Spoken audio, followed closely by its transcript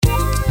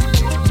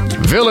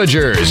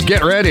Villagers,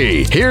 get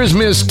ready. Here's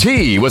Miss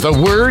T with a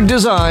word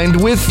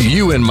designed with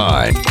you in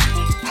mind.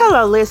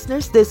 Hello,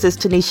 listeners. This is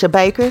Tanisha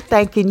Baker,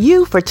 thanking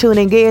you for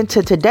tuning in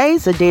to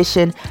today's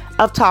edition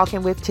of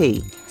Talking with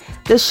T,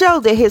 the show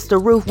that hits the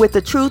roof with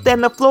the truth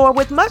and the floor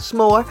with much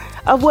more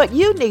of what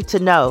you need to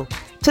know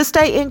to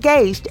stay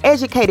engaged,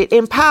 educated,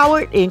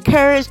 empowered,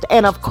 encouraged,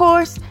 and of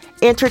course,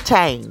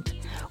 entertained.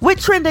 With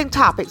trending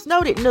topics,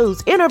 noted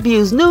news,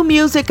 interviews, new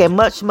music, and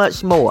much,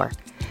 much more.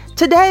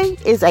 Today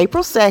is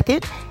April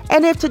 2nd,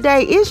 and if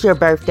today is your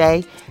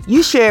birthday,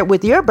 you share it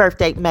with your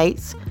birthday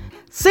mates.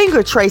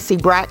 Singer Tracy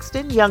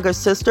Braxton, younger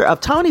sister of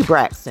Toni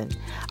Braxton,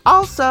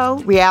 also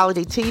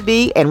reality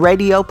TV and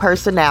radio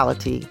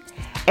personality,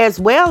 as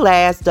well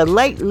as the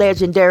late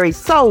legendary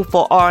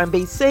soulful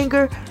R&B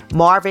singer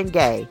Marvin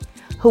Gaye,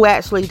 who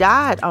actually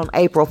died on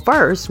April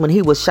 1st when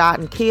he was shot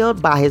and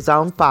killed by his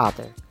own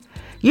father.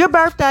 Your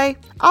birthday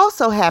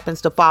also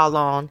happens to fall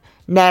on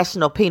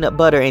National Peanut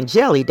Butter and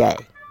Jelly Day.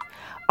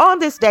 On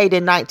this date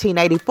in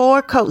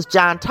 1984, Coach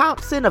John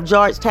Thompson of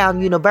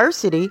Georgetown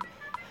University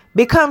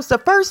becomes the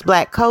first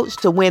black coach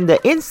to win the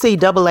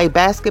NCAA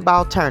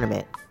basketball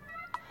tournament.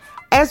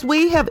 As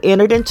we have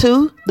entered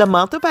into the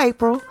month of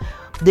April,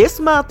 this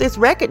month is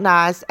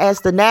recognized as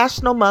the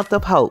National Month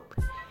of Hope.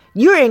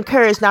 You're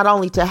encouraged not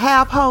only to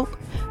have hope,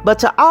 but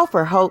to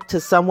offer hope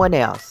to someone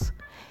else.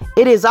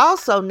 It is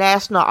also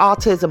National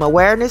Autism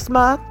Awareness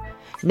Month,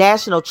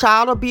 National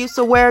Child Abuse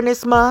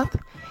Awareness Month,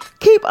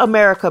 Keep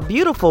America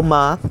Beautiful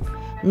Month,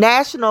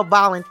 National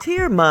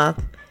Volunteer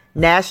Month,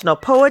 National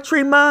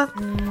Poetry Month,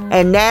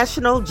 and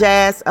National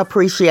Jazz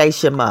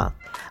Appreciation Month,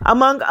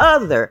 among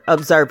other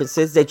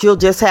observances that you'll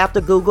just have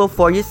to Google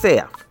for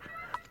yourself.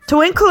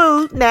 To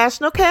include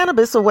National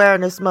Cannabis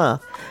Awareness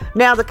Month.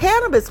 Now, the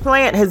cannabis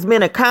plant has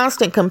been a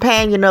constant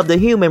companion of the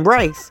human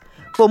race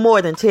for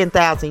more than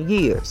 10,000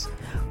 years,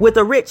 with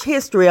a rich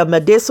history of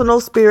medicinal,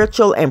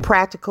 spiritual, and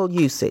practical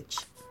usage.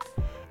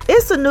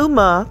 It's a new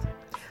month,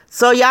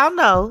 so y'all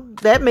know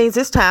that means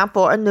it's time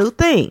for a new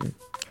theme.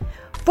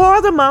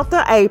 For the month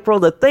of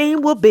April, the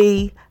theme will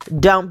be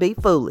Don't Be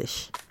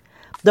Foolish.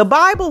 The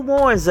Bible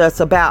warns us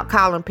about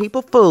calling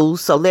people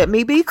fools, so let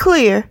me be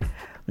clear.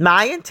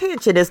 My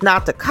intention is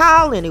not to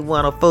call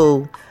anyone a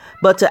fool,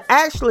 but to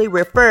actually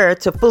refer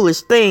to foolish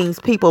things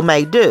people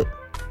may do.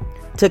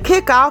 To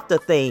kick off the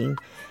theme,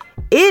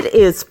 it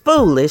is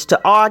foolish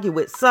to argue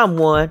with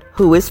someone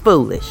who is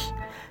foolish.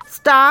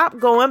 Stop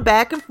going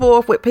back and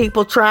forth with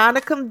people trying to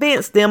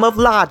convince them of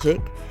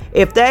logic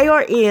if they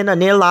are in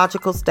an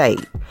illogical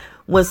state.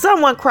 When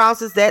someone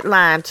crosses that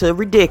line to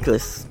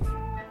ridiculous,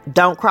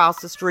 don't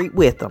cross the street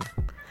with them.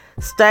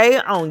 Stay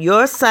on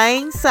your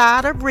sane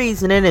side of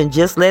reasoning and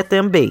just let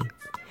them be.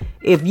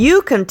 If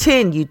you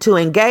continue to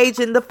engage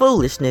in the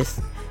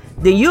foolishness,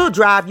 then you'll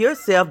drive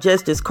yourself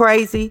just as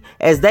crazy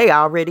as they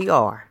already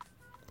are.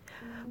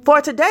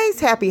 For today's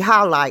happy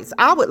highlights,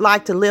 I would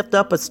like to lift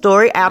up a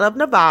story out of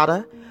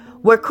Nevada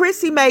where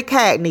Chrissy Mae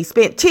Cagney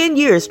spent 10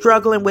 years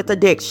struggling with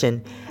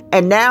addiction,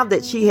 and now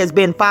that she has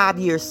been 5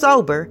 years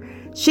sober,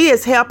 she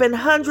is helping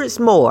hundreds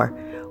more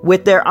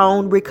with their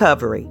own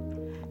recovery.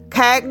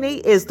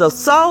 Cagney is the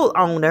sole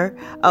owner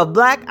of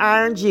Black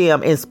Iron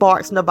Gym in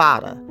Sparks,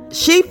 Nevada.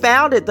 She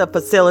founded the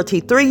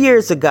facility 3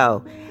 years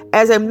ago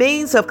as a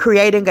means of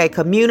creating a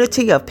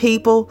community of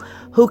people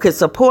who can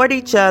support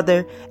each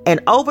other and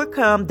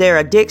overcome their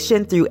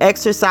addiction through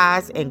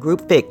exercise and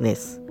group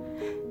fitness.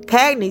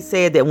 Cagney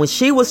said that when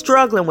she was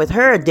struggling with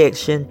her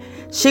addiction,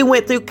 she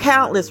went through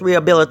countless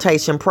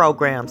rehabilitation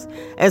programs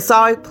and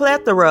saw a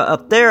plethora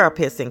of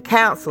therapists and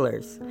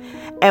counselors.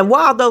 And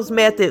while those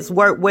methods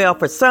worked well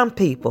for some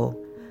people,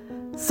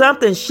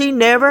 something she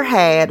never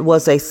had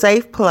was a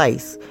safe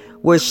place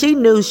where she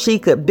knew she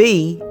could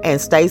be and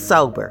stay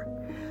sober.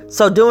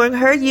 So during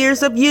her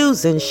years of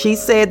using, she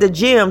said the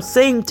gym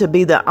seemed to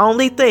be the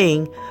only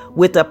thing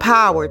with the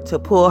power to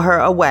pull her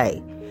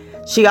away.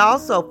 She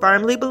also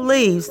firmly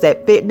believes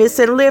that fitness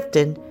and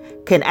lifting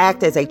can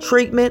act as a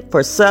treatment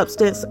for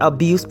substance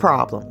abuse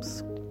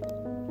problems.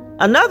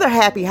 Another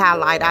happy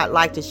highlight I'd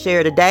like to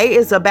share today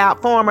is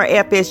about former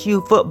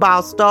FSU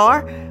football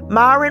star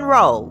Myron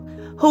Rolle,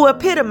 who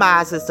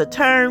epitomizes the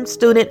term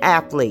student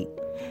athlete.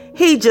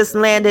 He just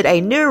landed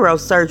a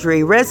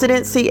neurosurgery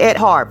residency at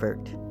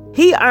Harvard.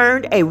 He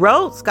earned a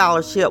Rhodes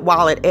Scholarship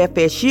while at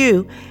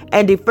FSU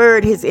and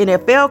deferred his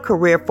NFL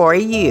career for a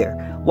year,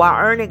 while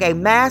earning a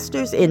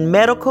master's in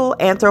medical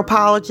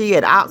anthropology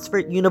at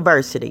Oxford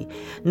University.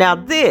 Now,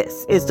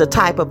 this is the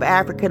type of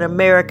African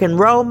American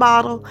role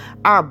model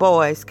our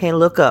boys can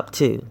look up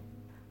to.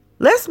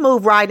 Let's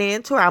move right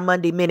into our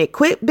Monday Minute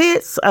Quick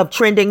Bits of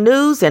trending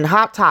news and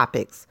hot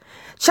topics.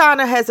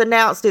 China has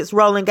announced it's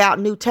rolling out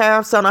new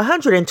tariffs on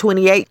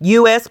 128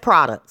 U.S.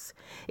 products.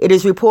 It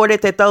is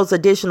reported that those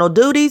additional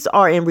duties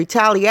are in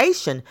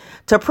retaliation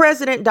to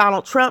President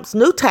Donald Trump's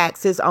new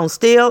taxes on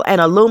steel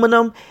and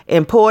aluminum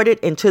imported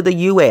into the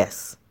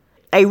U.S.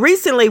 A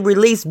recently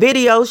released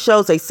video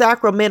shows a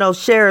Sacramento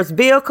sheriff's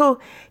vehicle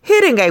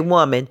hitting a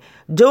woman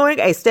during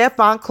a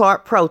Stephon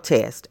Clark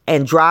protest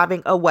and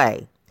driving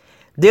away.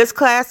 This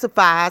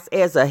classifies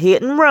as a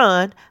hit and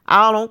run.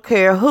 I don't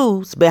care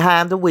who's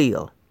behind the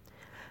wheel.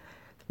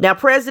 Now,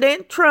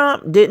 President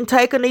Trump didn't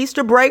take an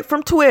Easter break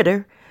from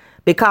Twitter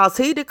because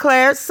he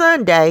declared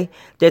Sunday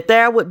that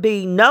there would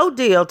be no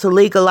deal to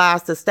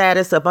legalize the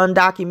status of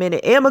undocumented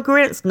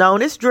immigrants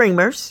known as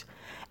Dreamers,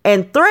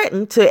 and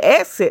threatened to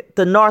exit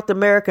the North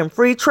American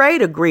Free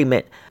Trade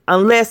Agreement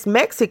unless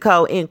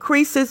Mexico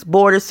increases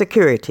border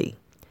security.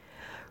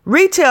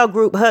 Retail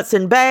group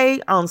Hudson Bay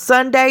on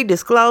Sunday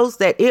disclosed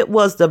that it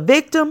was the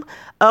victim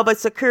of a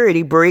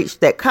security breach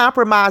that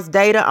compromised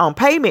data on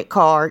payment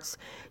cards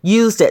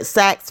used at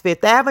Saks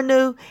Fifth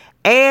Avenue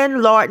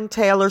and Lord &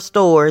 Taylor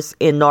stores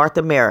in North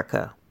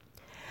America.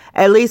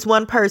 At least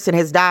one person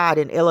has died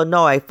in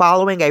Illinois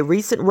following a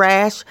recent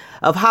rash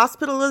of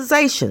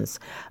hospitalizations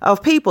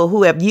of people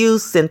who have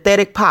used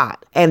synthetic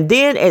pot and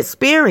then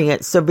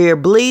experienced severe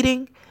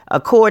bleeding,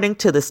 according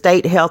to the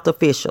state health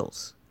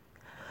officials.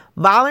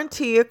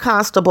 Volunteer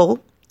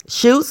constable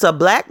shoots a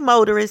black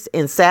motorist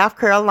in South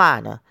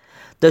Carolina.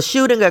 The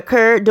shooting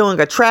occurred during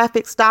a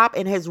traffic stop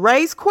and has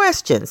raised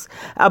questions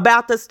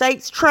about the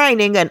state's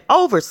training and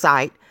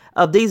oversight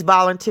of these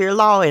volunteer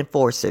law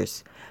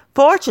enforcers.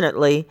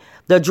 Fortunately,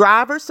 the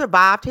driver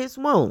survived his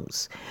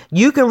wounds.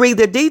 You can read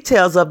the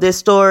details of this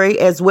story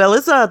as well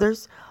as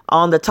others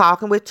on the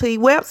Talking with T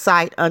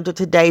website under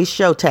today's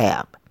show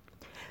tab.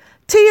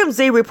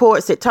 TMZ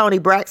reports that Toni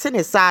Braxton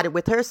has sided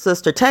with her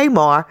sister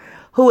Tamar,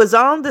 who is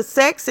on the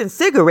Sex and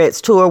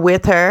Cigarettes tour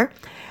with her,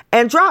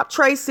 and dropped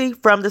Tracy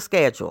from the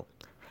schedule.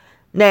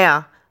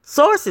 Now,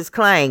 sources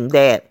claim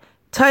that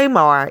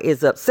Tamar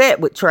is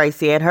upset with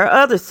Tracy and her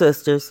other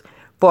sisters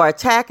for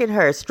attacking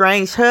her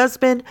estranged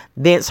husband,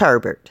 Vince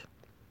Herbert.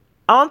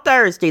 On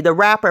Thursday, the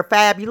rapper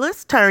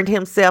Fabulous turned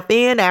himself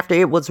in after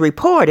it was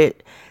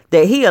reported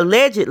that he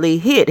allegedly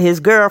hit his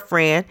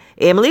girlfriend,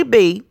 Emily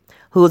B.,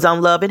 who was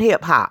on Love and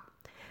Hip Hop.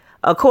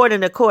 According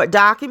to court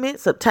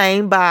documents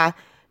obtained by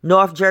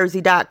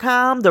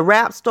NorthJersey.com, the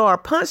rap star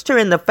punched her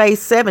in the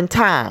face 7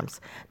 times,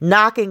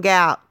 knocking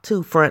out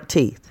 2 front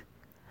teeth.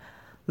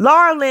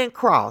 Laura Lynn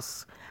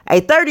Cross,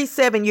 a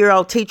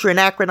 37-year-old teacher in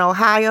Akron,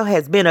 Ohio,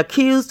 has been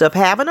accused of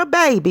having a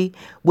baby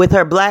with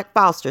her black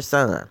foster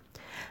son.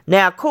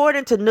 Now,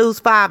 according to News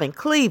 5 in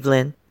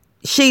Cleveland,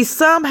 she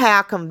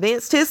somehow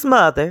convinced his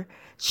mother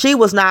she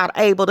was not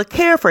able to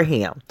care for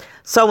him.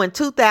 So in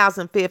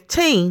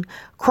 2015,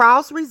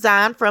 Cross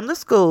resigned from the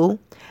school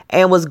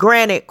and was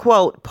granted,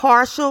 quote,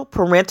 partial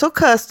parental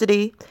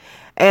custody,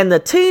 and the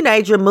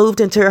teenager moved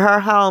into her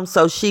home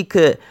so she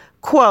could,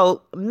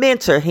 quote,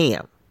 mentor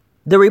him.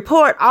 The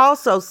report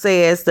also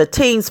says the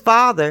teen's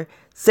father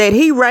said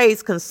he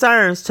raised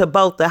concerns to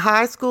both the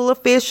high school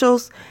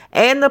officials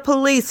and the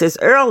police as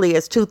early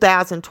as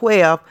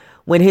 2012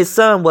 when his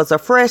son was a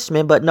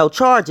freshman, but no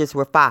charges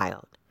were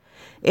filed.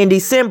 In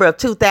December of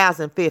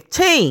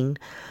 2015,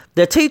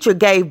 the teacher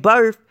gave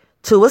birth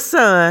to a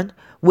son,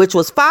 which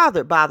was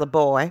fathered by the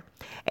boy,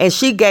 and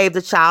she gave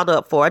the child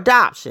up for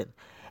adoption.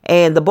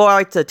 And the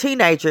boy, the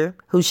teenager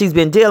who she's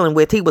been dealing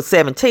with, he was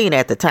 17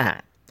 at the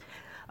time.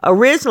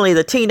 Originally,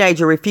 the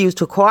teenager refused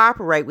to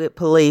cooperate with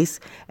police,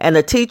 and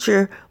the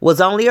teacher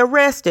was only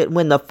arrested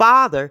when the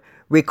father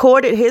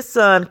recorded his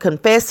son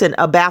confessing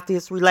about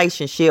this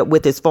relationship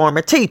with his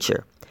former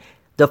teacher.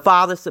 The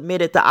father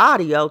submitted the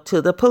audio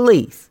to the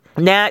police.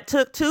 Now, it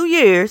took 2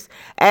 years,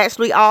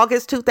 actually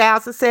August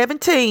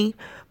 2017,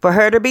 for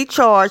her to be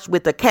charged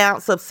with the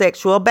counts of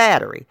sexual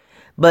battery.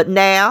 But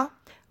now,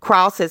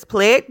 Cross has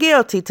pled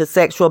guilty to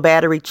sexual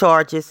battery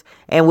charges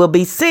and will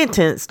be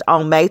sentenced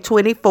on May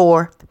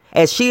 24th,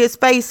 as she is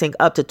facing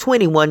up to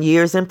 21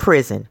 years in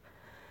prison.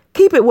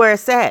 Keep it where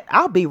it's at.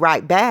 I'll be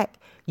right back.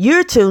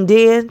 You're tuned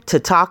in to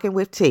Talking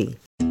with T.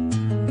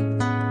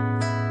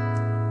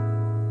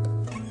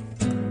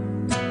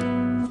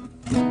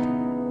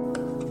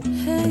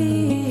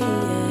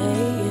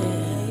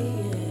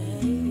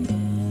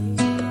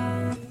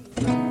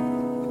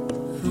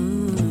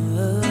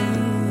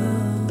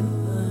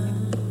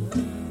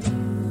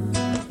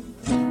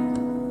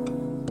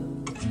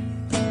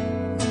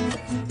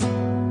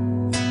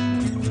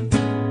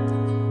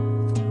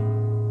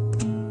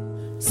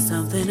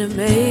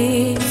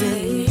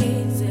 Amazing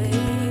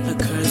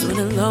occurs when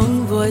a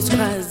lone voice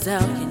cries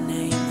out your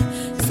name,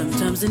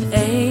 sometimes in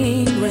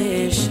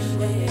anguish,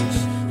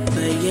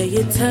 but yeah,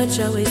 your touch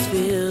always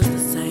feels the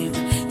same.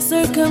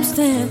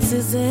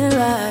 Circumstances in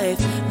life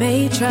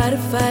may try to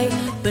fight,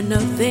 but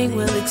nothing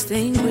will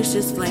extinguish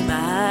this flame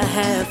I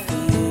have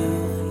for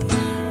you.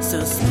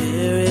 So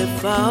spirit,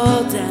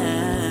 fall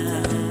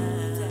down.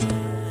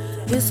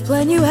 This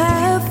plan you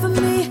have for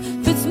me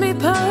fits me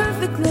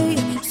perfectly,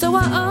 so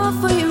I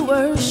offer you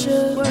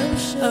worship.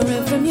 I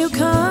ran from you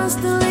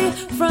constantly,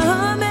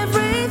 from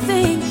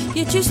everything,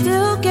 yet you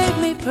still gave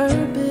me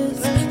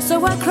purpose.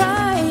 So I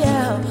cry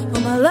out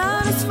with my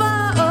loudest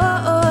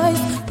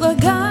voice,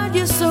 Lord God,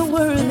 you're so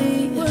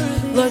worthy.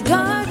 Lord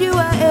God, you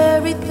are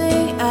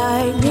everything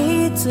I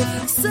need to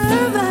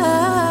survive.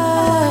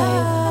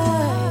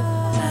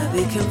 I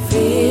become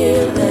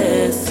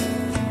fearless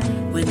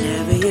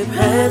whenever your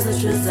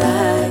presence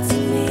resides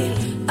in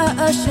me. I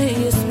usher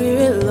your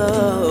spirit,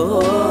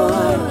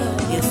 Lord.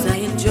 Yes, I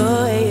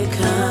enjoy your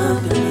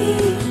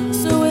company.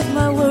 So with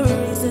my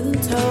worries in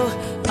tow,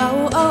 I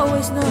will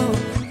always know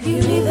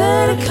you'll be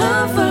there to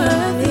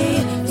comfort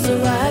me.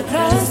 So I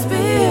cry,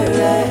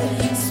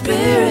 Spirit,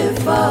 Spirit,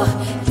 fall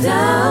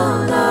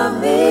down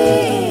on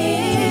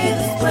me.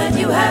 This plan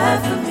you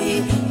have for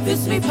me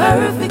fits me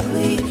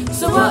perfectly.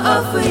 So I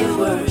offer you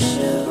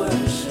worship.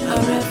 I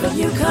run from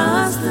you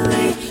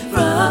constantly,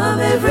 from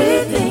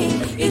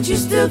everything, yet you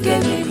still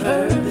gave me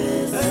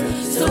purpose.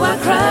 So I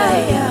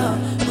cry out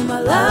with my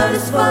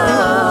loudest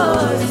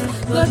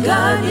voice, Lord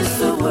God, you're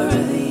so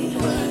worthy.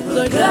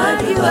 Lord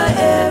God, you are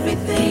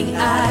everything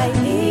I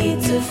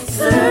need to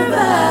survive.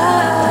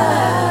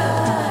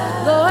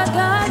 Lord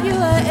God, you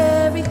are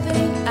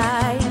everything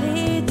I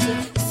need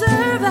to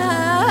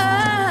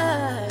survive.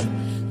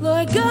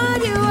 Lord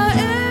God, you are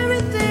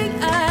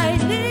everything I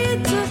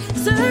need to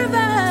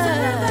survive.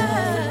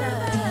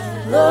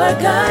 Lord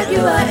God, you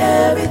are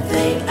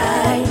everything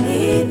I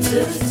need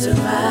to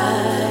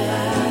survive.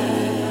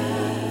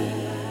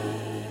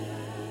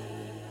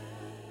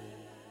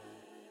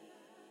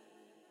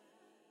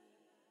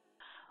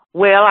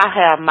 Well, I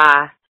have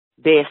my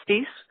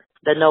besties,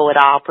 the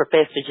know-it-all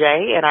Professor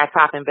J, and our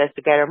top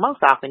investigator,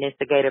 most often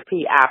instigator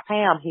P.I.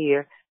 Pam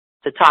here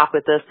to talk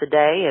with us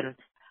today. And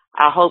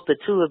I hope the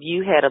two of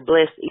you had a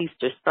blessed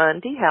Easter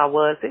Sunday. How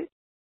was it?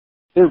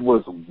 It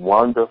was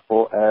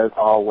wonderful as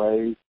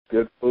always.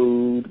 Good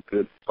food,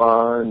 good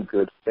fun,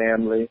 good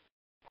family.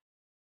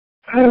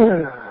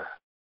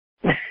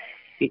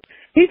 He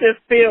just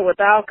filled with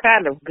all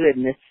kind of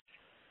goodness.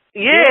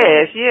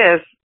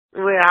 Yes.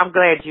 Well, I'm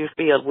glad you're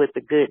filled with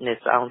the goodness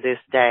on this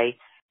day,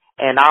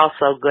 and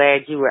also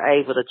glad you were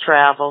able to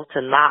travel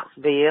to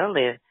Knoxville,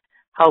 and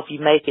hope you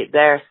make it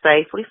there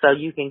safely so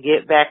you can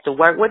get back to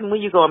work. When are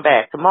you going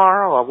back,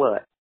 tomorrow or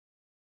what?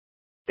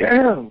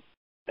 Damn.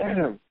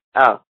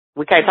 Oh,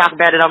 we can't talk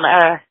about it on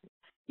the air?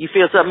 You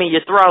feel something in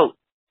your throat?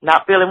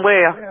 Not feeling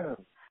well?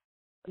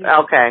 Yeah.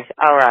 Okay,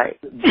 all right.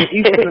 The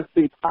East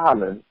Tennessee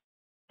pollen.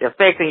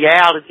 Affecting your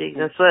allergies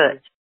and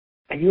such.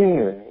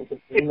 Yeah.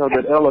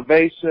 That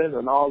elevation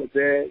and all of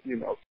that,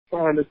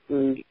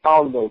 sinuses,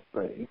 all of those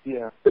things,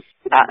 yeah.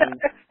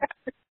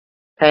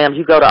 Pam,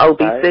 you go to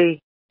OBC?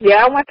 Right.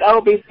 Yeah, I went to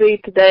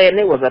OBC today, and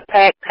it was a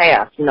packed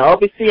house.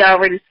 OBC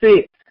already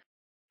sits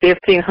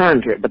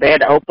 1,500, but they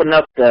had to open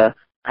up the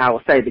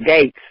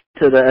gates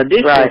to the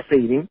additional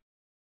seating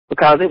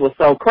because it was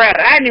so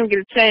crowded. I didn't even get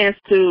a chance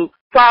to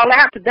fall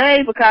out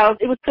today because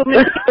it was too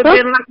many people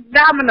getting like a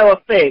domino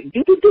effect.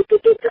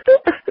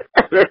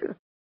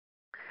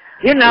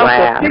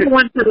 Wow. So people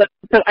went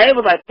it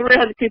was like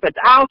 300 people at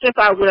the altar. If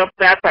I went up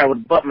there, I probably would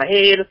have bumped my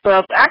head or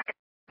stuff. I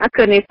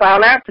couldn't even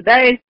fall out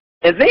today.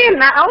 And then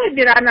not only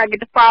did I not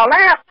get to fall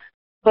out,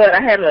 but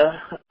I had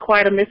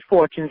quite a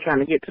misfortune trying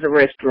to get to the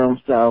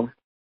restroom. So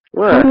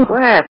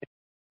what happened?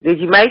 Did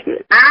you make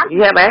it?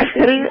 You have an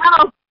accident?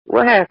 No.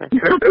 What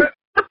happened?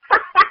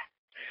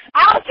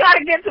 I was trying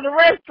to get to the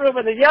restroom,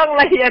 and the young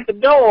lady at the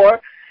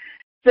door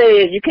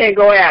said, "You can't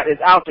go out.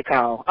 It's altar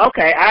call."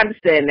 Okay, I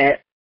understand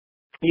that.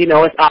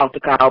 It's altar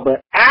call,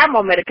 but I'm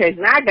on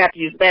medication. I got to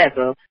use the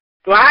bathroom.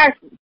 So I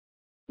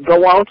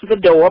go on to the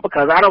door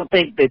because I don't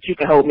think that you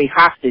can hold me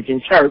hostage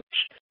in church.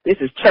 This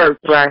is church,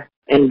 right?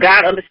 And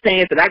God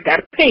understands that I got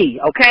to pee,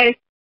 okay?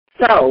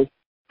 So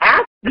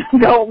I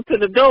go to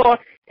the door,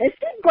 and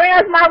she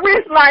grabs my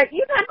wrist like,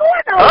 "You're not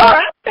going nowhere."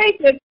 I'm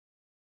thinking,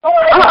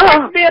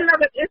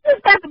 it's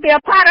just has to be a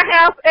Potter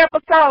House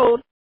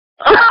episode.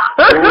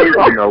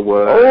 You know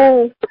what?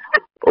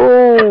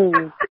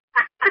 Oh.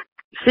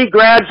 She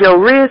grabbed your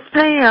wrist,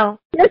 Pam.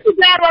 Yes, she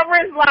grabbed my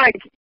wrist like,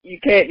 you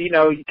can't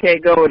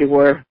go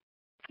anywhere.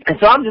 And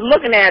so I'm just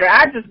looking at her.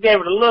 I just gave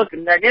her a look,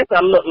 and I guess I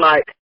look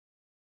like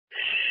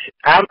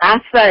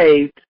I'm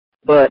saved,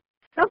 but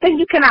I think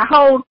you cannot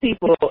hold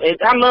people.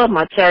 I love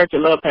my church. I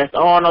love Pastor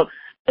Arnold,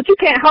 but you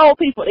can't hold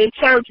people in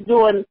church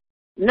doing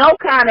no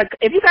kind of,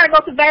 if you got to go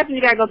to the bathroom,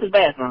 you got to go to the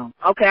bathroom.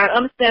 Okay, I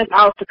understand it's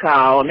altar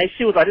call, and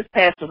she was like, "This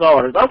pastor's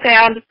orders." Okay,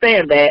 I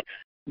understand that,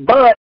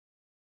 but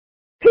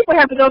people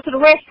have to go to the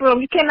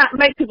restroom. You cannot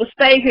make people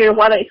stay here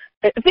while if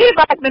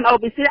anybody's been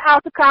OBC, the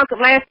altar call could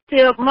last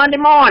till Monday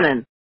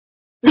morning.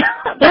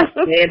 That's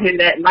been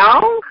that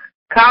long.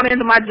 Called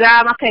into my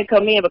job. I can't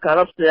come in because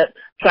I'm still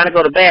trying to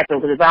go to the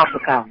bathroom because it's altar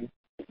call.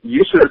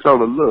 You should have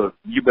told her, "Look,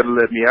 you better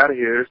let me out of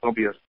here. It's going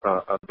to be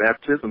a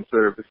baptism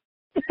service."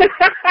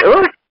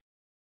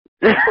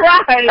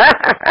 Right.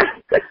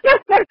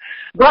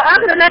 But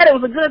other than that, it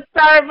was a good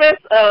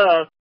service.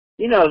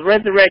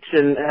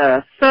 Resurrection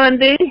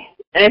Sunday.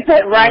 Ain't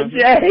that right,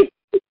 Jay?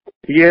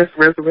 Yes,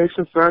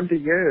 Resurrection Sunday,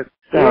 yes.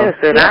 Yes,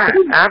 and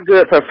our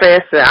good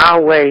professor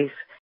always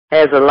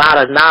has a lot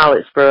of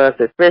knowledge for us,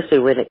 especially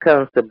when it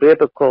comes to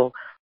biblical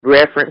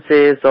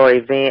references or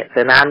events.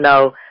 And I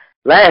know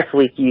last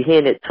week you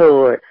hinted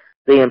toward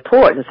the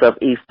importance of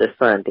Easter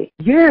Sunday.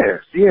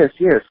 Yes.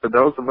 For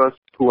those of us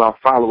who are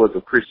followers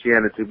of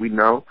Christianity, we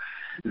know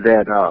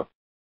that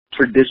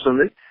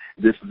traditionally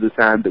this is the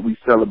time that we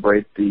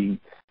celebrate the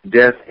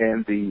death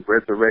and the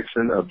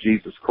resurrection of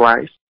Jesus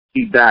Christ.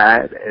 he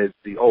died, as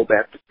the old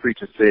Baptist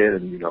preacher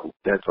said, and,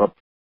 that's up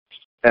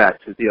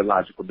to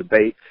theological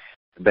debate.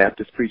 The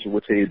Baptist preacher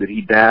would tell you that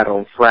he died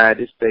on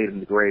Friday, stayed in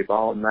the grave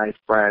all night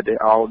Friday,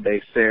 all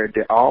day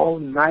Saturday, all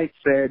night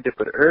Saturday,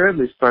 but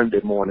early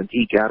Sunday morning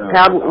he got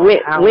up.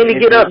 When he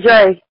get up,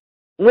 Jay?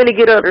 When he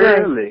get up,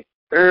 Jay?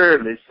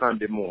 Early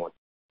Sunday morning.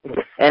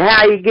 And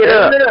how he get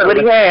up? What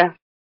he have?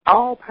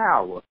 All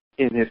power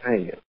in his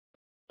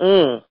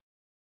hand.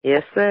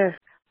 Yes, sir.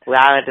 Well,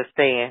 I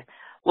understand.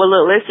 Well,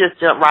 look, let's just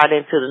jump right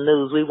into the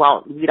news.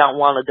 We don't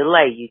want to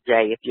delay you,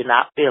 Jay, if you're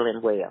not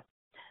feeling well.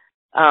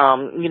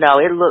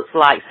 It looks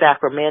like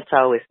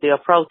Sacramento is still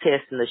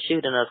protesting the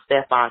shooting of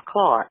Stephon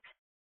Clark,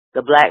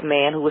 the black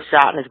man who was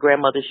shot in his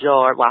grandmother's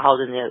yard while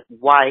holding a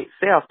white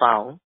cell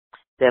phone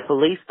that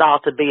police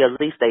thought to be, at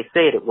least they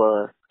said it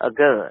was, a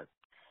gun.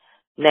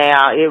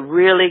 Now, it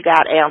really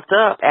got amped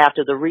up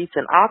after the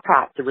recent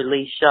autopsy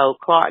release showed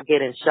Clark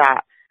getting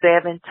shot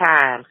 7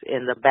 times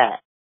in the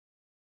back.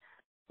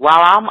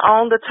 While I'm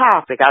on the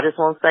topic, I just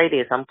want to say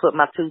this. I'm putting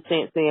my 2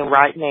 cents in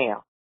right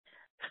now.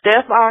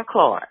 Stephon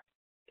Clark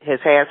has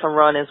had some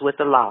run-ins with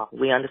the law.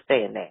 We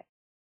understand that.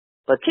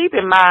 But keep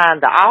in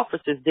mind, the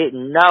officers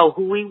didn't know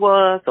who he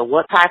was or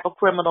what type of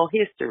criminal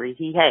history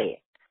he had.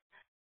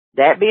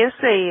 That being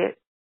said,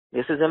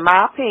 this is in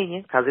my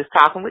opinion, because it's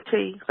talking with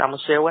T, so I'm going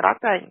to share what I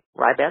think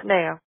right back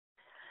now.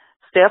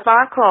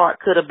 Stephon Clark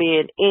could have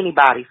been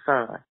anybody's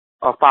son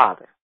or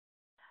father.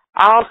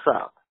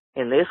 Also,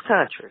 in this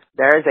country,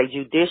 there is a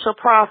judicial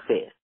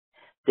process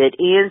that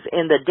ends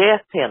in the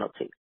death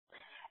penalty.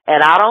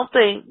 And I don't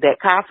think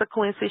that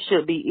consequences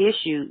should be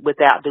issued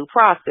without due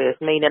process,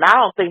 meaning I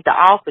don't think the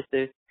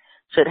officers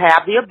should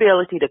have the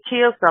ability to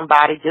kill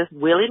somebody just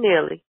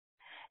willy-nilly.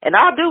 And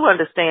I do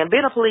understand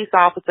being a police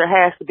officer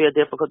has to be a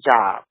difficult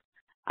job.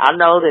 I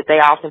know that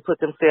they often put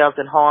themselves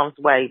in harm's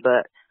way,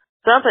 but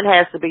something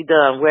has to be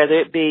done,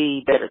 whether it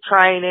be better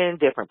training,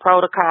 different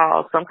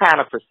protocols, some kind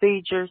of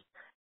procedures.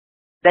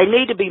 They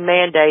need to be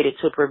mandated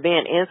to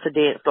prevent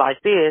incidents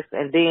like this,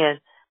 and then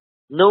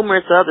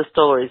numerous other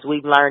stories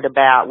we've learned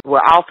about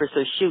where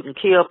officers shoot and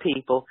kill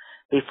people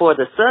before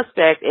the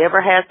suspect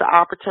ever has the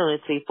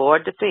opportunity for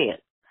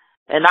defense.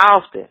 And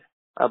often,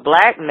 a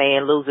black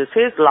man loses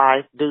his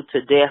life due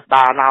to death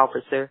by an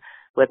officer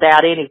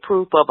without any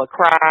proof of a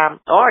crime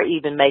or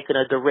even making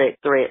a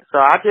direct threat. So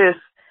I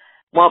just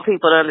want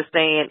people to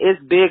understand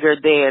it's bigger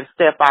than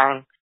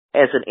Stephon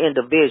as an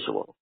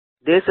individual.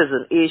 This is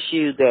an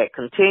issue that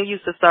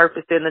continues to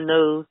surface in the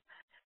news.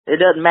 It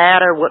doesn't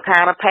matter what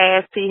kind of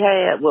past he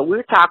had. What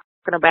we're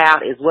talking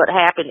about is what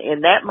happened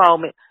in that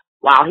moment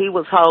while he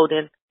was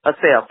holding a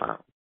cell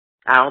phone.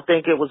 I don't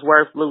think it was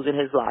worth losing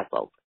his life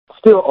over.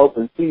 Still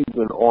open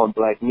season on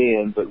black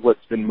men, but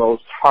what's been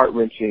most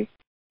heart-wrenching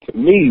to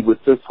me with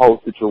this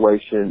whole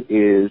situation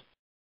is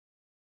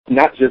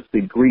not just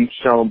the grief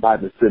shown by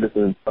the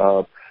citizens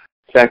of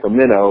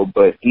Sacramento,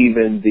 but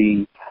even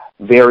the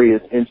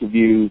various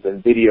interviews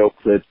and video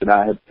clips that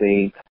I have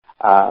seen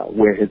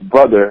where his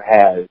brother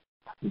has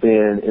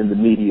been in the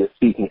media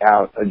speaking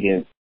out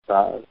against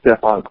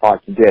Stephon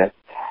Clark's death.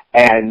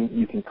 And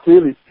you can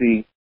clearly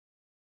see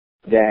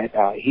that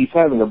he's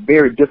having a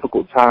very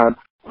difficult time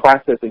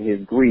processing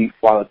his grief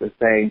while at the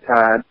same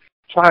time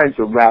trying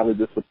to rally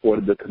the support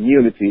of the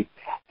community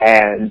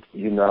and,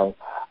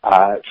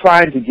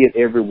 trying to get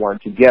everyone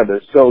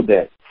together so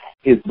that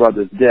his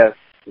brother's death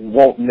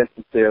won't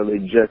necessarily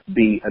just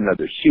be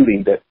another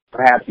shooting, that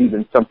perhaps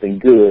even something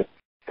good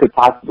could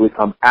possibly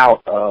come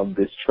out of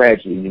this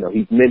tragedy.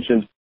 He's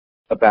mentioned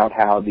about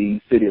how the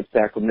city of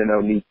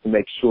Sacramento needs to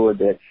make sure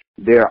that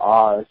there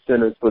are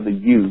centers for the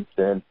youth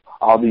and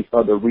all these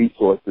other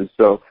resources.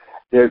 So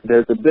there's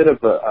a bit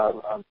of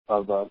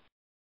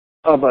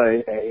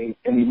an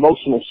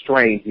emotional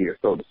strain here,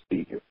 so to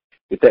speak,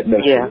 if that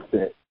makes any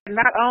sense.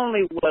 Not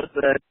only was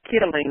the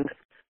killing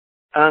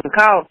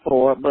uncalled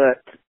for,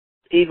 but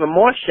even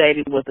more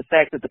shady was the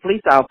fact that the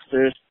police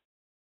officers,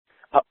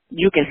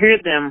 you can hear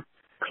them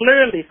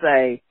clearly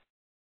say,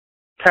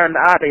 turn the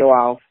audio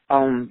off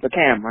on the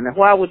camera. Now,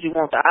 why would you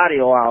want the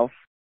audio off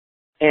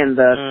and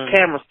the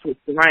camera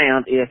switched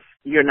around if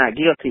you're not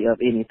guilty of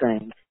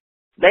anything?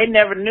 They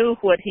never knew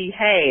what he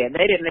had.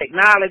 They didn't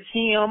acknowledge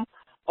him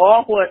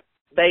or what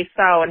they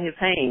saw in his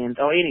hands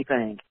or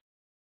anything.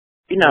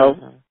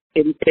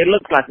 It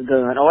looks like a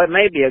gun, or it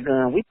may be a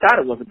gun. We thought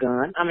it was a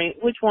gun. I mean,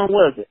 which one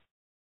was it?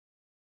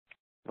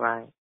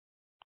 Right.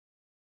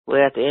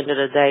 Well, at the end of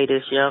the day,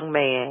 this young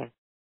man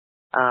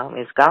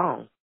is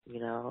gone.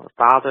 A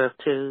father of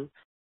 2.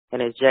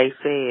 And as Jay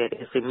said,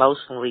 it's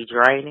emotionally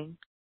draining,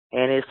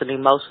 and it's an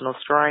emotional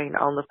strain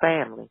on the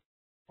family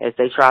as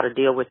they try to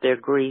deal with their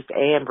grief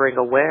and bring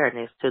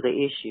awareness to the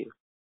issue.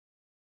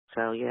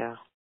 So, yeah.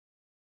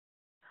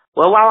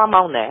 Well, while I'm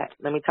on that,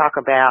 let me talk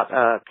about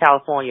a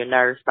California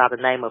nurse by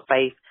the name of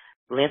Faith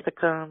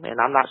Linthicum,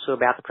 and I'm not sure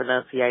about the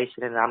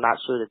pronunciation, and I'm not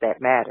sure that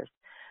matters.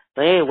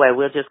 But anyway,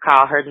 we'll just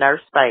call her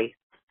Nurse Faith.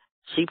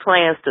 She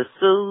plans to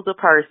sue the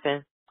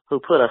person who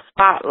put a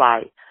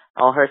spotlight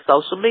on her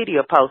social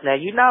media post.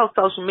 Now,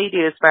 social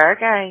media is fair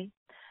game,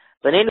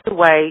 But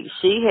anyway,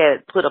 she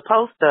had put a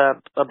post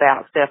up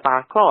about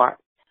Stephon Clark,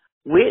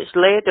 which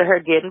led to her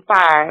getting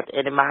fired,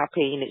 and in my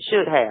opinion, it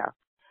should have.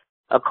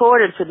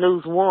 According to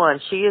News One,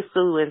 she is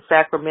suing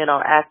Sacramento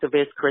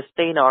activist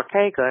Christina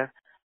Ortega,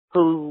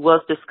 who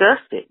was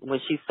disgusted when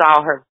she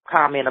saw her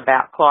comment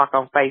about Clark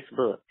on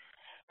Facebook.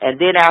 And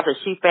then after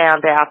she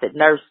found out that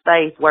Nurse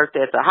Faith worked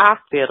at the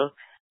hospital,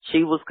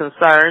 she was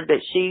concerned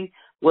that she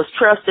was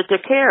trusted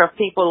to care of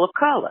people of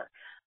color.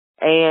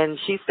 And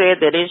she said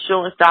that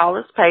insurance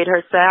dollars paid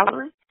her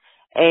salary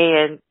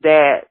and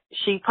that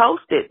she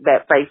posted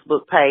that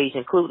Facebook page,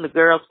 including the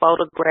girl's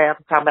photograph,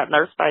 I'm talking about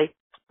Nurse Faith's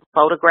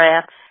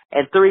photograph,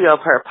 and 3 of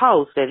her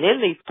posts. And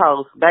in these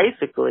posts,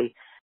 basically,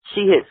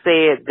 she had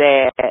said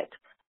that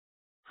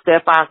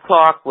Stephon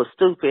Clark was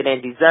stupid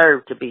and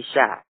deserved to be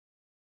shot.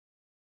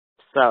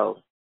 So,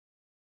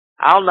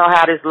 I don't know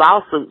how this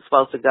lawsuit's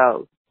supposed to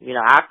go. You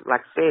know,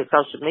 like I said,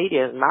 social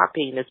media, in my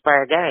opinion, is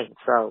fair game.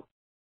 So,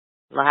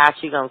 I don't know how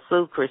she gonna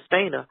sue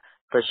Christina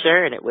for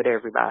sharing it with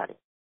everybody.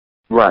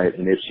 Right,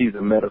 and if she's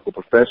a medical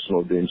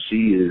professional, then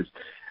she is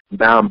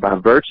bound by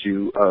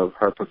virtue of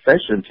her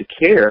profession to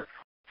care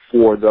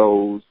for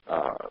those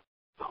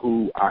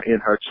who are in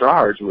her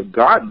charge,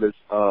 regardless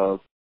of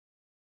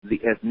the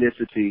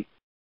ethnicity.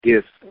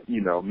 If,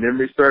 you know,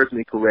 memory serves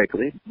me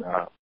correctly,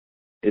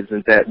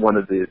 isn't that one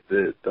of the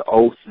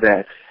oaths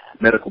that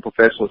medical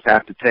professionals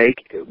have to take,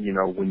 you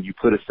know, when you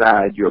put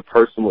aside your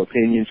personal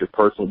opinions, your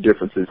personal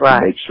differences, right,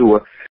 to make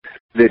sure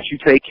that you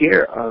take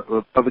care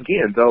of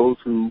again, those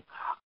who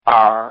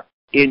are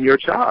in your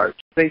charge.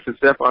 If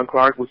Stephon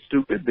Clark was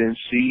stupid, then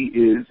she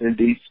is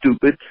indeed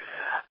stupid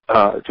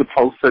to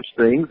post such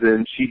things,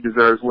 and she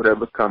deserves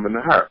whatever's coming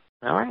to her.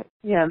 All right.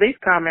 Yeah, these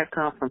comments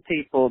come from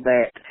people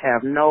that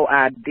have no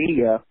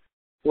idea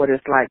what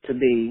it's like to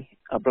be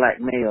a black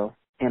male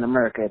in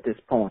America at this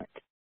point.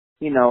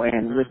 You know,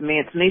 and with me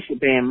and Tanisha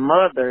being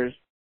mothers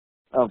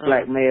of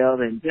black males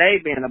and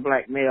Jay being a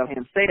black male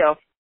himself,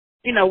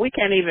 you know, we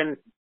can't even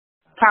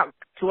talk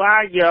to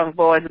our young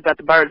boys about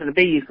the birds and the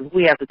bees because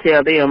we have to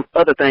tell them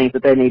other things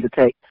that they need to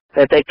take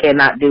that they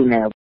cannot do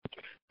now.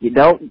 You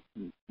don't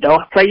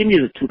play your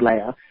music too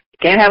loud. You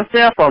can't have a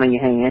cell phone in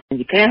your hand.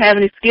 You can't have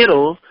any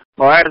Skittles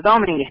or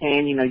Arizona in your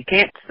hand. You know, you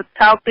can't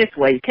talk this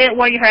way. You can't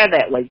wear your hair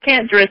that way. You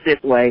can't dress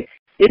this way.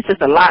 It's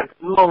just a lot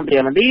on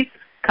them. And these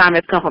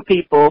comments come from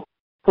people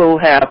who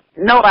have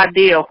no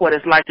idea what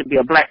it's like to be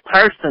a black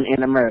person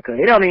in America.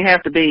 It don't even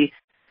have to be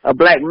a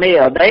black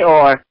male. They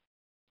are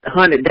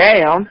 100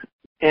 down,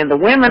 and the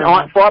women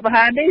aren't far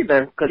behind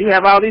either because you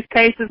have all these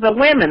cases of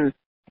women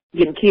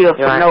getting killed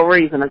for no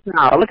reason at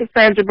all. Look at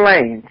Sandra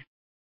Bland.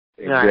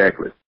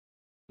 Exactly.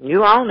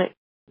 You own it.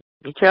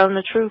 You're telling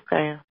the truth,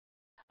 Pam.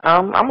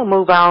 I'm going to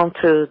move on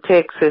to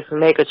Texas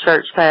mega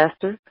church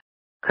pastor,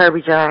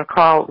 Kirby John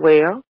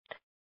Caldwell.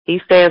 He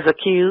stands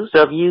accused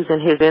of using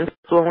his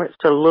influence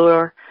to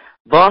lure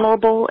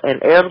vulnerable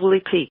and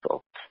elderly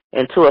people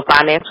into a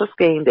financial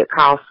scheme that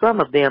caused some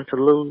of them to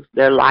lose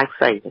their life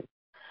savings.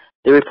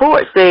 The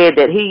report said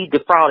that he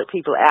defrauded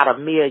people out of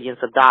millions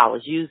of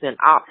dollars using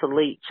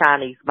obsolete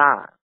Chinese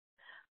bonds.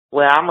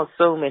 Well, I'm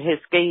assuming his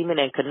scheming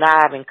and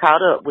conniving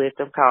caught up with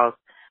him because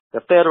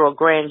the federal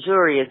grand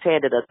jury has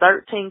handed a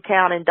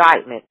 13-count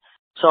indictment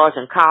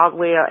charging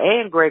Caldwell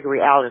and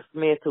Gregory Allen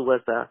Smith, who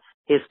was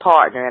his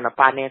partner and a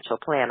financial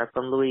planner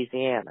from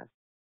Louisiana.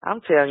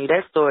 I'm telling you,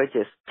 that story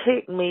just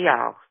ticked me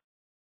off,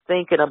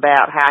 thinking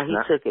about how he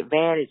took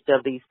advantage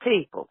of these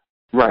people.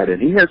 Right,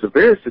 and he has a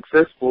very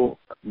successful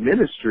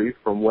ministry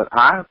from what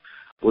I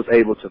was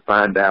able to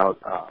find out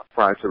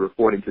prior to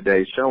reporting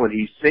today's show, and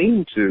he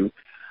seemed to,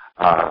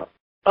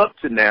 up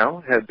to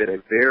now, have been a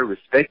very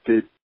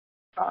respected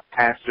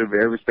pastor,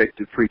 very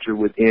respected preacher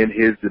within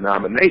his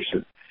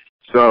denomination.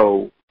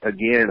 So,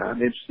 again,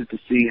 I'm interested to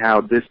see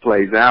how this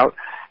plays out,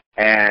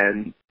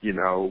 and, you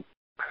know,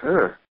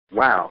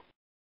 wow.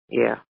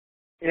 Yeah.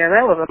 Yeah,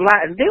 that was a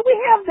lot. Did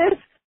we have this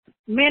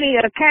many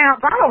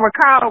accounts? I don't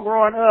recall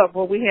growing up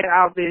where we had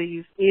all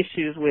these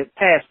issues with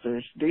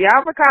pastors. Do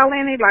y'all recall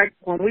any, like,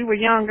 when we were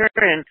younger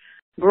and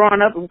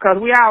growing up? Because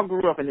we all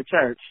grew up in the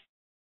church.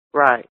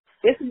 Right.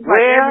 This is like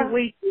every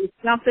week is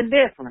something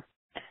different.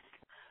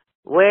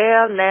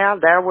 Well, now,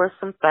 there were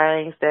some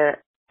things that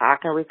I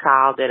can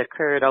recall that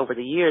occurred over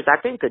the years. I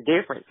think the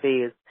difference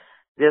is,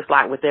 just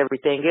like with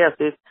everything else,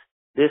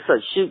 this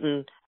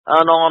shooting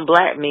unarmed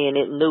black men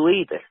isn't new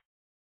either.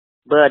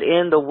 But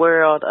in the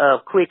world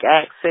of quick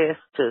access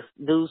to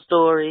news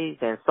stories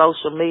and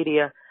social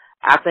media,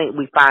 I think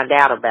we find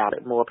out about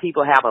it more.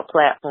 People have a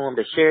platform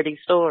to share these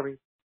stories.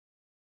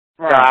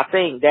 Right. So I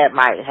think that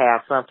might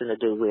have something to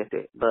do with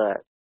it.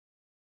 But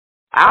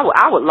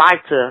I would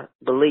like to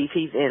believe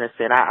he's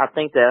innocent. I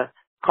think the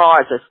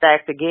cards are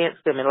stacked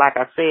against him. And like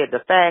I said,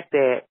 the fact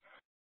that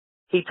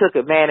he took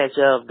advantage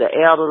of the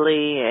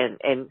elderly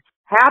and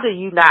how do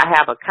you not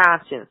have a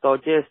conscience or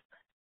just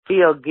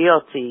feel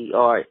guilty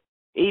or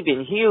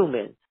even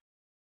human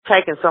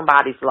taking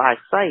somebody's life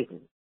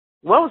saving?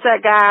 What was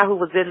that guy who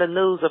was in the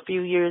news a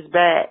few years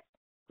back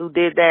who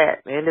did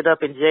that? Ended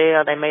up in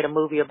jail. They made a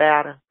movie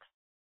about him.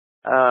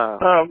 He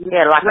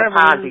had like a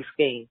Ponzi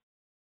scheme.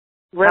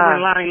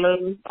 Reverend Lonnie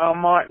Lou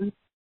Martin.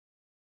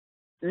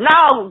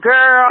 No,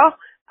 girl.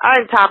 I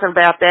ain't talking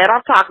about that.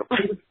 I'm talking.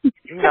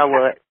 You know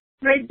what?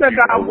 They took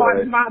out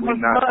Martin's mama's We're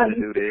not money.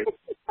 going to do this.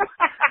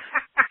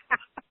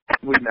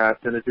 We're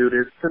not going to do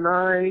this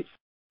tonight.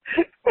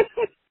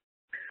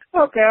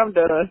 Okay, I'm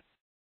done.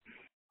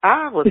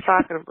 I was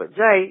talking about,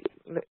 Jay,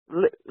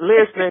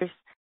 listeners,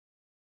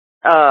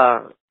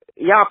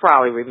 y'all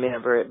probably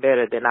remember it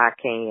better than I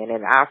can,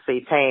 and I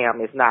see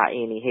Pam is not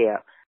any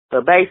help.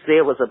 But basically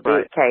it was a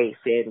big case,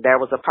 and there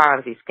was a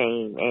Ponzi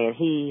scheme, and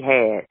he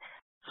had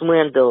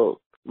swindled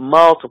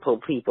multiple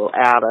people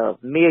out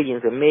of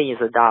millions and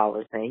millions of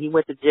dollars, and he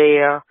went to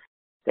jail.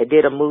 They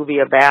did a movie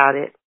about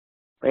it.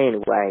 But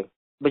anyway,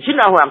 but you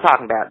know who I'm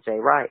talking about, Jay,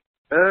 right?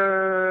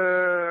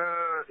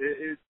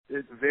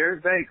 It's very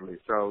vaguely.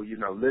 So, you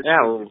know, listen.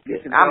 I'm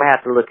going to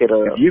have to look it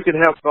up. If you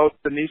can help both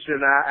Tanisha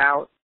and I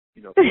out,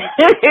 you know,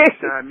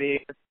 chime in.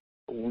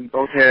 We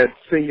both had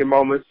senior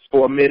moments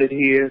for a minute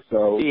here,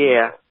 so.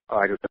 Yeah.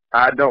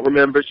 I don't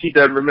remember. She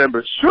doesn't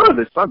remember.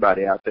 Surely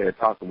somebody out there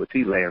talking with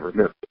T-Land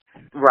remembers.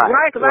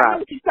 Right, because I know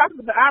what you're talking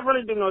about. I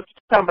really do know what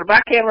you're talking about, but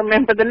I can't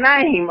remember the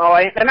name.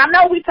 And I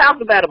know we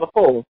talked about it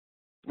before.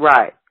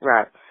 Right.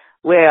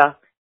 Well,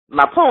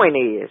 my point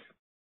is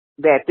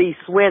that these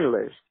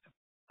swindlers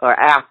are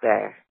out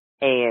there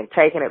and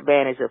taking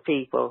advantage of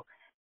people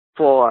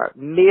for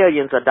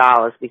millions of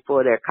dollars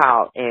before they're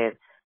caught. And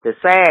the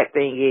sad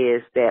thing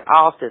is that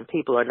often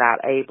people are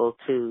not able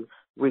to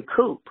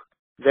recoup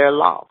their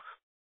loss.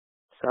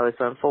 So it's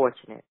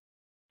unfortunate.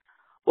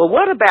 Well,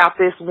 what about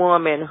this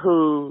woman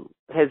who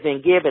has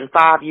been given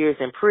 5 years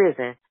in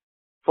prison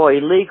for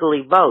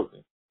illegally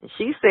voting?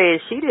 She said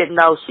she didn't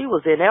know she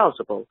was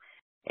ineligible.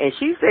 And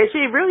she said she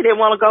really didn't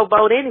want to go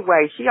vote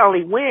anyway. She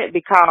only went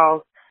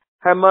because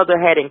her mother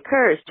had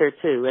encouraged her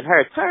to. And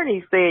her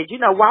attorney said, you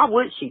know, why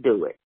would she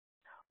do it?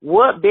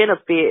 What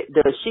benefit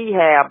does she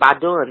have by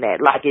doing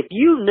that? Like, if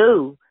you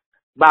knew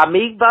by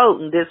me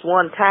voting this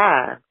one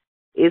time,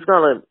 it's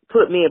going to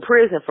put me in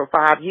prison for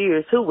 5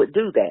 years, who would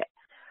do that?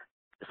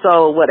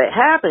 So what had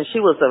happened, she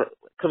was a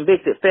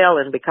convicted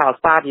felon because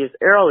 5 years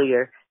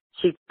earlier,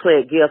 she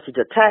pled guilty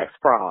to tax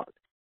fraud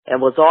and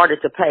was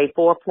ordered to pay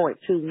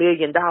 $4.2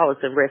 million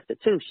in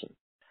restitution.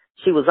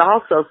 She was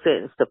also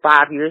sentenced to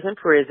 5 years in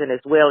prison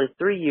as well as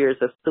 3 years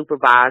of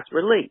supervised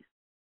release.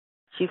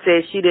 She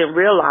said she didn't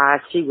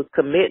realize she was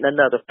committing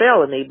another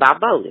felony by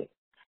voting.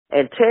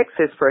 And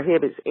Texas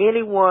prohibits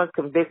anyone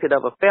convicted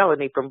of a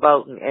felony from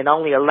voting and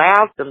only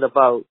allows them to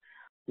vote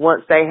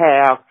once they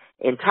have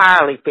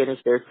entirely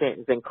finished their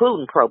sentence,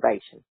 including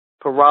probation,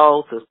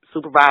 parole,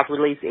 supervised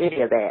release,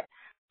 any of that.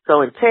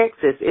 So in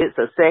Texas, it's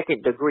a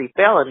second-degree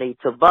felony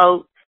to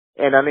vote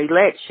in an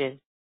election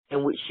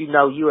in which you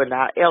know you are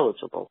not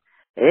eligible.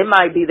 And it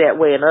might be that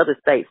way in other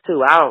states,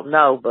 too. I don't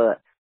know,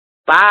 but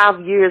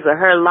 5 years of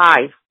her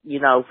life, you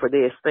know, for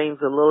this seems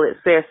a little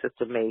excessive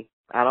to me.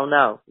 I don't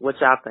know. What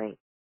y'all think?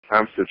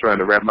 I'm still trying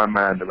to wrap my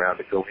mind around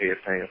it. Go ahead,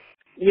 Pam.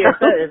 Yes,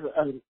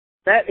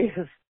 that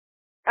is,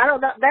 I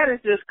don't know, that is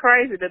just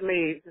crazy to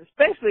me,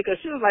 especially because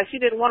she was like, she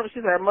didn't want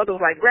to, her mother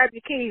was like, grab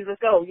your keys, let's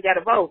go, you got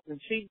to vote.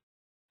 And she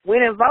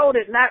went and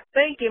voted, not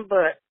thinking,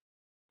 but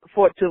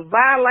to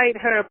violate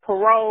her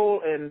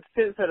parole and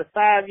sentence her to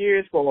 5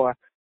 years for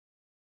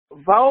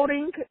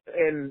voting,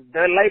 and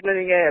they're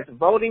labeling it as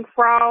voting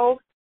fraud.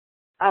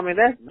 I mean,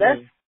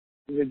 that's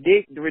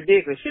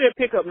ridiculous. She didn't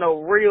pick up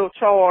no real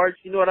charge,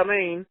 you know what I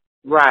mean?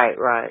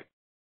 Right.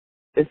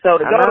 And so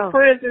to go to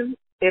prison,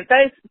 if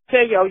they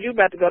tell you, oh, you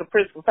about to go to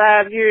prison for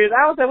 5 years,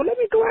 I would say, well, let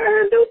me go out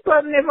here and do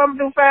something if I'm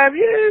going to do 5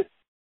 years.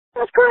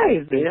 That's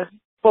crazy. Yeah.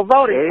 For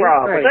voting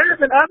fraud. Crazy. But there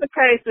have been other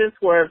cases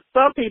where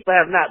some people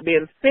have not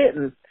been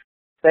sentenced.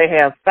 They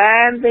have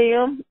fined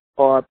them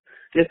or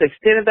just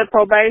extended their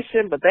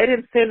probation, but they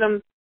didn't send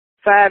them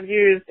 5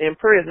 years in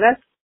prison.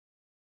 That's,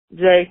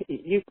 Jay,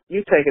 you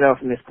take it off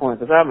from this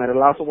point because I'm at a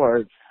loss of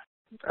words.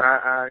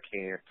 I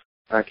can't.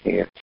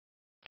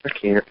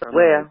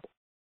 Well,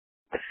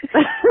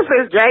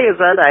 since Jay is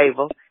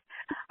unable,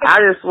 I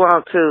just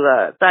want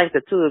to thank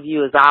the two of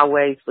you as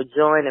always for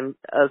joining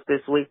us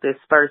this week, this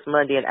first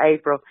Monday in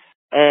April.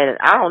 And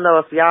I don't know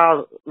if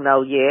y'all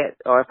know yet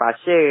or if I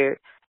shared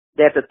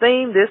that the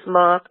theme this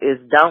month is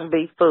Don't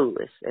Be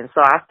Foolish. And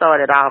so I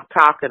started off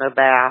talking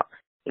about,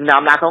 you know,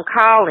 I'm not going to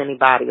call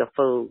anybody a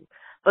fool,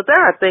 but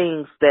there are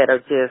things that are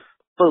just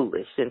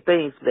foolish and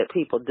things that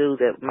people do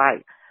that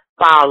might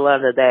fall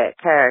under that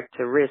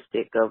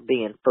characteristic of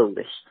being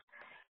foolish.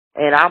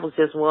 And I was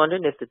just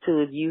wondering if the two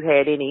of you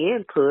had any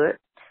input.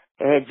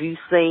 Had you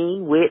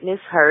seen,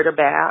 witnessed, heard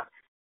about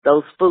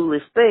those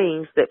foolish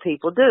things that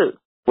people do?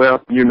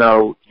 Well, you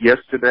know,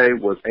 yesterday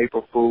was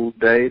April Fool's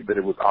Day, but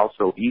it was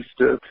also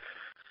Easter.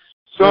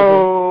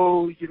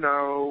 So, you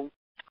know,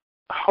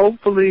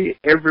 hopefully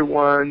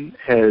everyone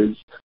has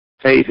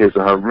paid his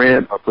or her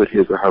rent or put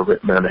his or her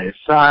rent money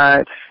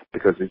aside,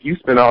 because if you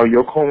spend all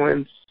your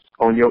coins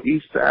on your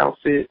Easter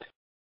outfit,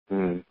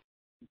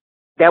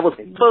 that was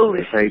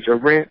foolish. You paid your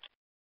rent,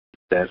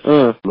 that's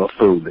a little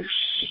foolish.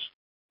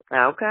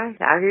 Okay,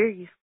 I hear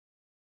you.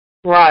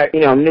 Right. You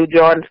know, new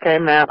Jordans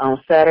came out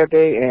on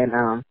Saturday,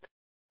 and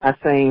I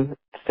seen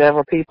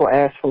several people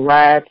ask for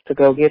rides to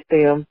go get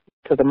them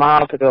to the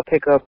mall to go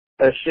pick up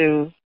their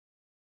shoes.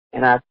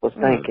 And I was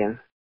thinking,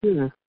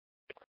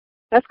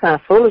 that's kind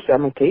of foolish. I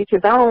mean, to each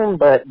his own,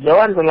 but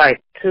Jordans are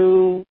like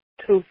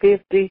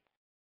 $250.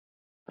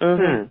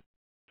 And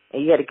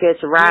you had to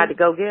catch a ride to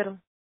go get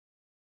them?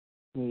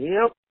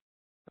 Yep.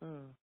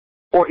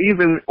 Or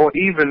even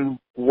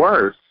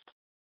worse,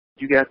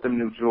 you got them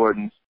new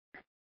Jordans,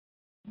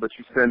 but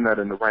you send that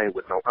in the rain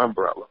with no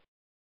umbrella.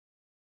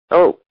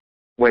 Oh.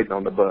 Waiting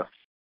on the bus.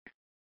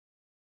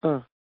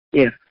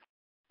 Yeah.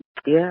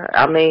 Yeah,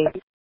 I mean,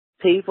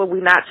 people,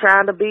 we're not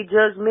trying to be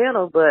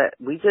judgmental, but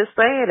we just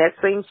saying that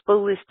seems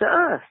foolish to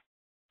us,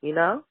 you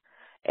know?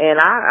 And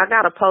I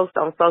got a post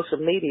on social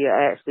media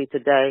actually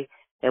today,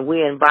 and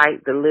we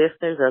invite the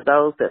listeners or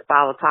those that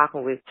follow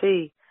Talking with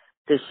T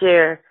to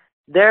share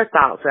their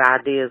thoughts or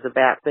ideas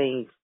about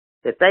things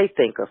that they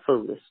think are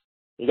foolish.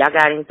 Y'all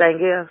got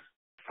anything else?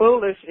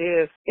 Foolish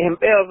is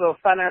embezzle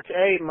financial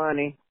aid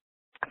money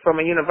from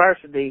a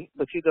university,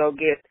 but you go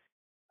get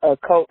a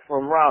coat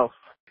from Ross.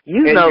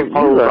 You post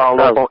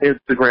all up on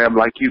Instagram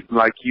like you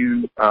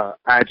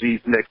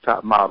IG's next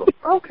top model.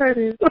 Okay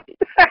then.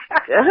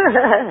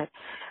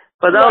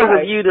 For those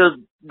of you that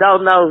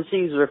don't know who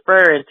she's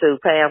referring to,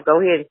 Pam, go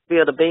ahead and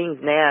spill the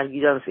beans now.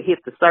 You done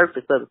hit the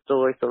surface of the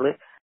story, so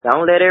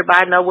don't let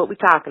everybody know what we're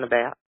talking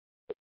about.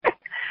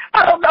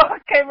 I don't know. I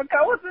can't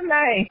recall. What's his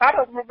name? I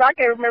can't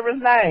remember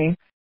his name.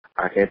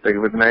 I can't think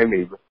of his name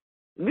either.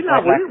 You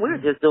know, we're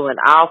just doing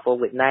awful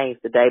with names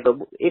today, but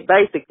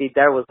basically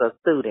there was a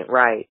student,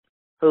 right,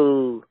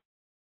 who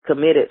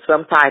committed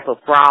some type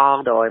of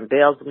fraud or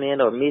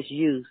embezzlement or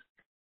misuse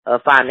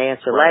of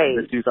financial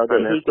aid so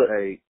that he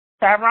could.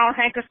 Tyrone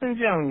Hankerson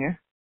Jr.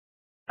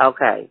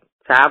 Okay,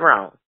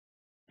 Tyrone.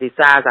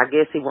 Besides, I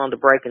guess he wanted to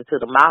break into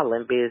the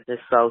modeling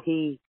business, so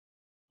he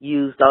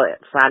used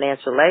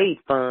financial aid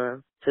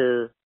funds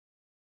to,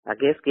 I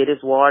guess, get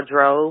his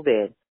wardrobe,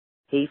 and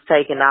he's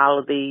taking all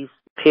of these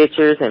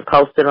pictures and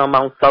posting them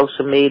on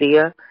social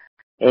media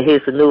in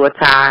his new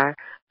attire.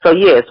 So,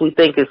 yes, we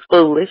think it's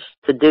foolish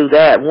to do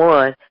that.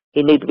 One,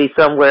 he needs to be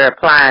somewhere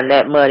applying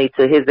that money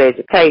to his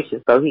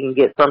education so he can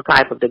get some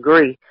type of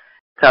degree,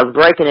 because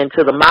breaking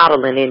into the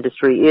modeling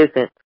industry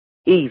isn't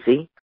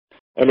easy.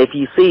 And if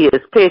you see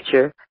his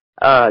picture,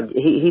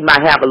 he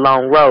might have a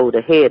long road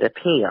ahead of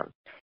him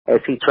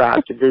as he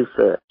tries to do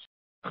such.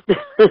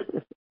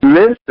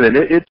 Listen,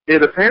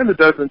 it apparently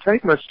doesn't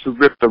take much to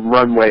rip the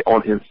runway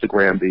on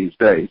Instagram these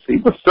days. He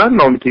was stunning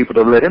on the people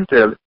to let him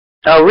tell it.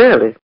 Oh,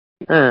 really?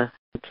 Well,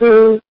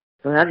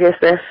 I guess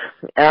that's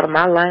out of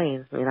my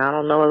lane. You know, I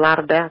don't know a lot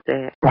about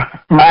that.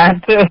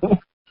 Mine too.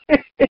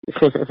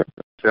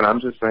 And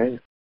I'm just saying.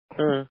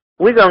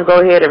 We're going to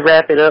go ahead and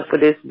wrap it up for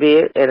this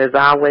bit. And as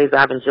always,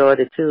 I've enjoyed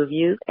the two of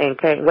you and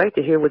can't wait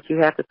to hear what you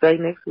have to say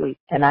next week.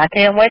 And I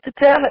can't wait to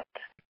tell it.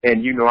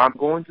 And you know I'm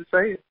going to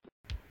say it.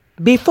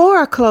 Before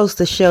I close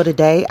the show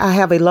today, I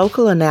have a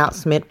local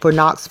announcement for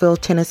Knoxville,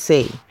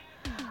 Tennessee.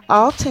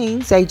 All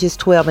teens ages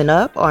 12 and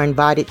up are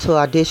invited to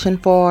audition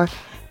for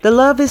the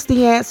Love is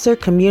the Answer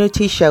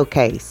Community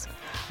Showcase.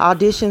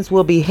 Auditions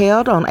will be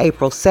held on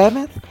April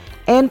 7th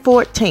and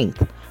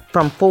 14th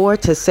from 4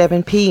 to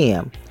 7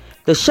 p.m.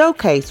 The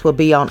showcase will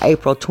be on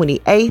April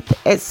 28th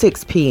at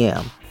 6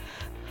 p.m.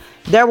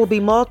 There will be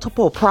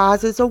multiple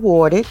prizes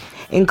awarded,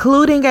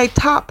 including a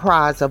top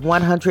prize of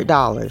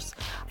 $100.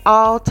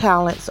 All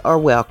talents are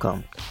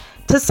welcome.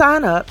 To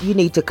sign up, you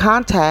need to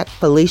contact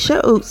Felicia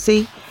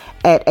Utsi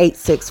at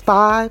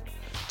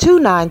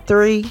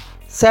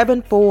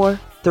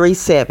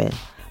 865-293-7437.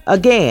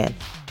 Again,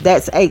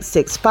 that's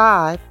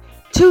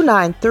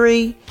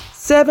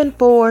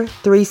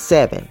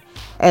 865-293-7437.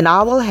 And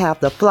I will have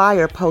the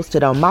flyer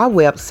posted on my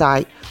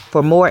website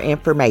for more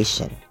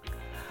information.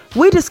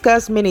 We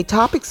discuss many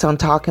topics on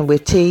Talking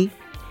with T,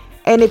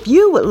 and if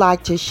you would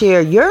like to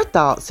share your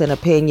thoughts and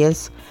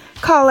opinions,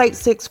 call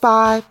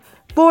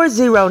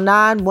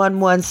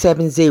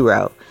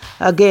 865-409-1170.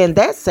 Again,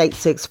 that's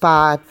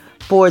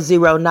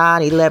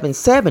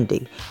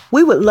 865-409-1170.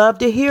 We would love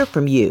to hear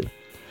from you.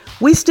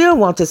 We still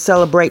want to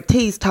celebrate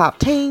T's top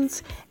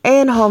teens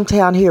and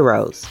hometown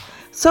heroes.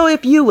 So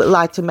if you would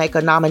like to make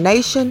a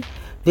nomination,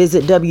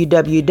 visit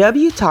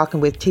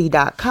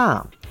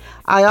www.talkingwitht.com.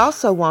 I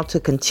also want to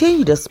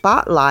continue to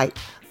spotlight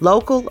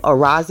local or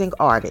rising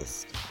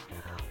artists.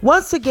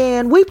 Once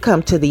again, we've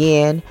come to the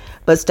end,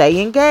 but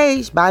stay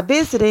engaged by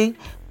visiting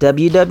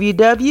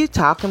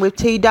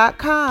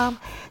www.talkingwitht.com.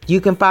 You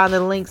can find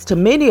the links to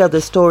many of the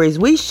stories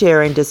we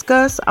share and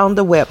discuss on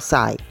the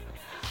website.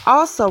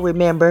 Also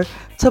remember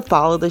to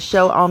follow the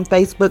show on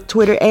Facebook,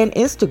 Twitter, and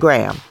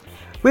Instagram.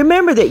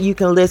 Remember that you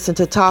can listen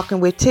to Talking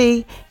with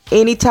T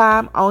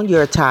anytime on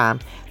your time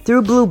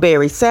through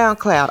Blueberry,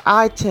 SoundCloud,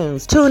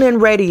 iTunes,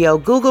 TuneIn Radio,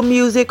 Google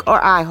Music, or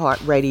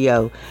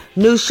iHeartRadio.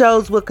 New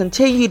shows will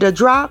continue to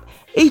drop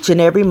each and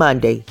every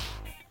Monday.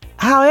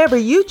 However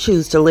you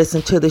choose to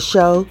listen to the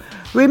show,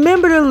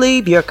 remember to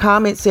leave your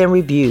comments and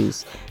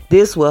reviews.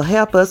 This will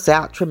help us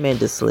out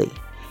tremendously.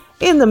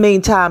 In the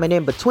meantime and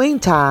in between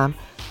time,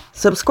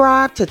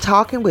 subscribe to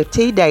Talking with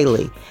T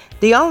Daily,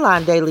 the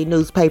online daily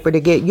newspaper to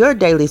get your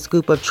daily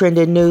scoop of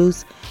trending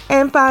news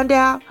and find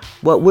out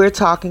what we're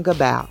talking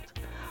about.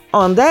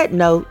 On that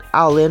note,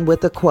 I'll end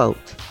with a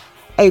quote.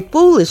 A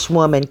foolish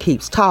woman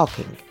keeps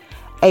talking.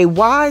 A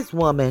wise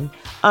woman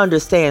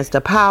understands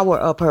the power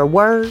of her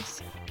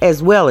words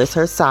as well as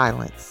her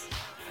silence.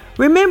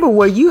 Remember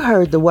where you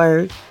heard the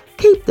word.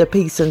 Keep the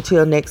peace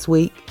until next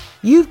week.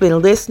 You've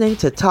been listening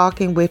to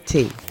Talking with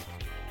T.